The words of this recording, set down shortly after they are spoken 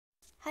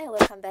Hi,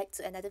 welcome back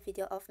to another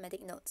video of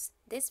Medic Notes.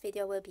 This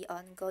video will be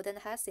on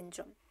Goldenhar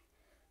syndrome.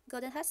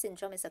 Goldenhar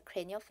syndrome is a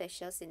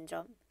craniofacial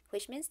syndrome,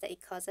 which means that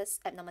it causes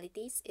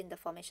abnormalities in the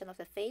formation of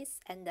the face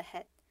and the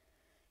head.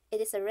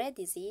 It is a rare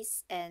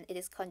disease and it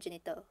is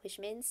congenital, which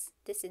means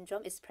this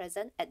syndrome is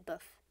present at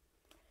birth.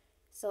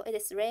 So it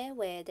is rare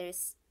where there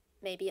is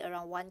maybe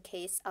around one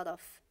case out of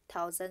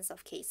thousands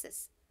of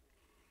cases.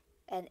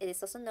 And it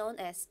is also known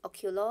as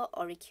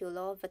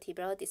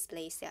oculoauriculovertebral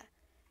dysplasia.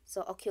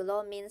 So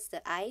oculo means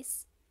the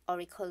eyes,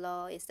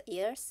 auricular is the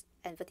ears,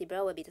 and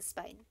vertebral will be the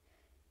spine.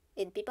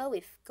 In people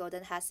with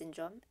Goldenhar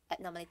syndrome,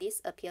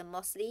 abnormalities appear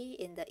mostly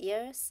in the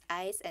ears,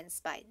 eyes, and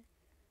spine.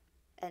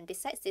 And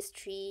besides these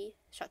three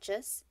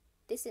structures,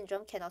 this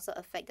syndrome can also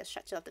affect the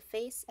structure of the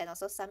face and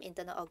also some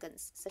internal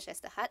organs, such as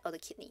the heart or the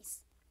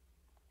kidneys.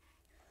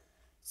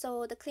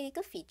 So the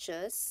clinical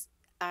features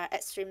are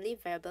extremely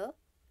variable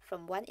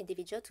from one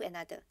individual to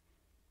another.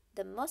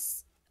 The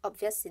most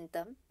obvious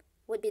symptom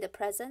would be the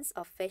presence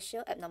of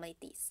facial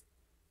abnormalities,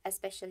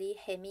 especially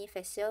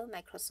hemifacial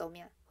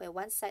microsomia, where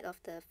one side of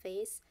the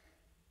face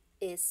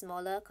is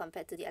smaller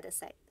compared to the other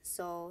side.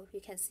 So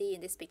you can see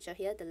in this picture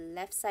here, the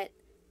left side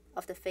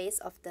of the face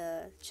of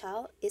the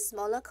child is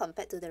smaller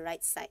compared to the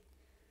right side.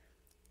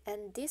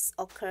 And this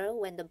occurs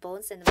when the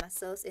bones and the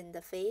muscles in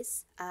the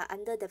face are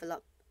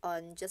underdeveloped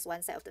on just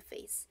one side of the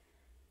face.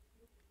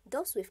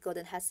 Those with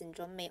Goldenhar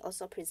syndrome may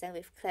also present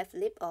with cleft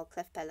lip or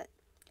cleft palate.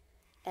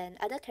 And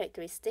other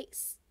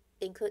characteristics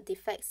include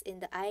defects in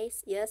the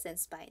eyes, ears, and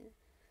spine.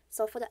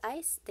 So for the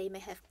eyes, they may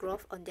have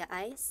growth on their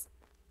eyes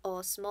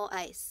or small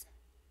eyes,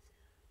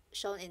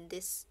 shown in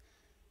this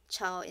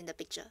child in the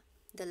picture.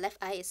 The left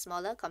eye is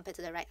smaller compared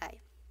to the right eye.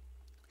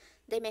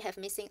 They may have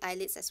missing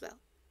eyelids as well.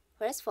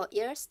 Whereas for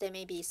ears, there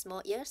may be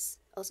small ears,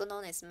 also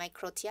known as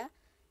microtia,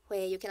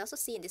 where you can also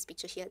see in this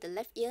picture here, the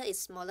left ear is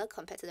smaller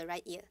compared to the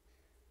right ear.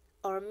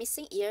 Or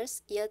missing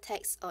ears, ear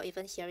tags, or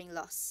even hearing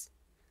loss.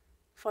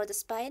 For the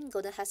spine,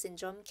 Goldenhar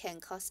syndrome can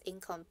cause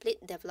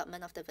incomplete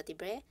development of the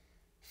vertebrae,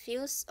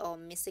 fused or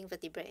missing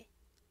vertebrae.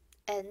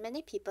 And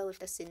many people with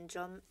the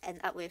syndrome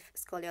end up with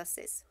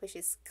scoliosis, which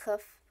is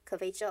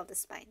curvature of the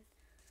spine.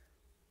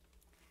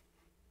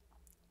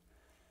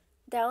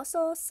 There are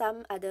also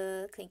some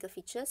other clinical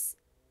features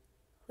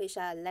which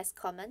are less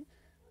common,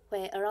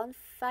 where around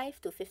 5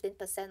 to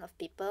 15% of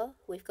people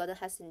with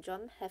Goldenhar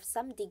syndrome have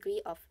some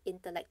degree of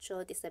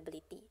intellectual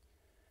disability.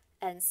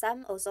 And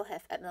some also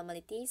have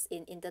abnormalities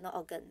in internal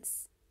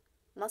organs,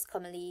 most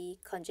commonly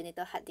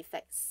congenital heart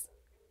defects.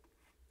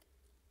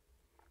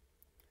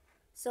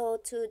 So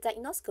to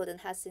diagnose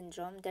Goldenhar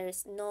syndrome, there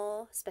is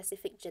no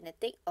specific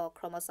genetic or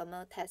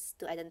chromosomal test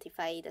to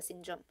identify the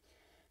syndrome.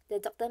 The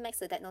doctor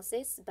makes a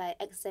diagnosis by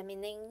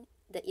examining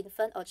the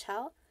infant or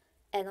child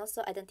and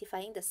also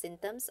identifying the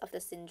symptoms of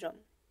the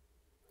syndrome.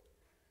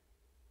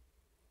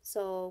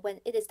 So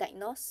when it is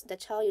diagnosed, the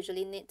child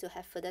usually needs to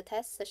have further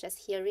tests such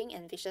as hearing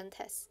and vision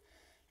tests,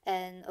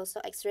 and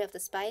also x-ray of the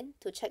spine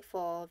to check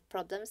for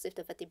problems with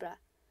the vertebra.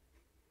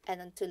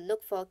 And to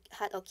look for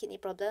heart or kidney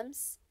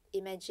problems,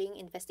 imaging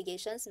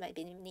investigations might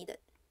be needed.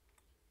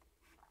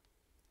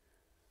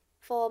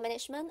 For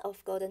management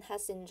of Goldenhar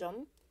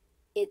syndrome,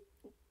 it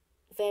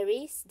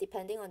varies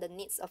depending on the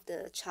needs of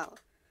the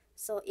child.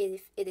 So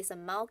if it is a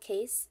mild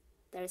case,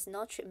 there is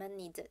no treatment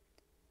needed.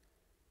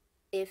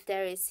 If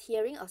there is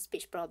hearing or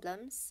speech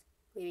problems,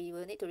 we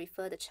will need to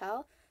refer the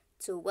child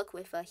to work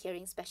with a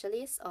hearing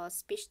specialist or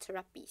speech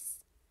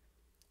therapies,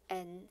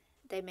 and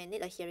they may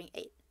need a hearing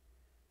aid.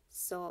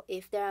 So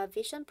if there are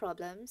vision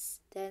problems,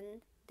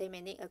 then they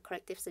may need a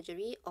corrective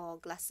surgery or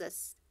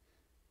glasses.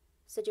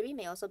 Surgery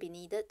may also be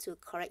needed to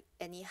correct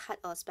any heart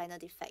or spinal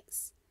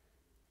defects,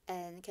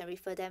 and can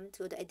refer them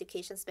to the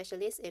education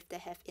specialist if they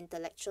have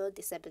intellectual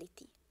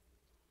disability.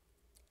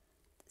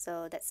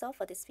 So that's all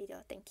for this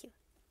video. Thank you.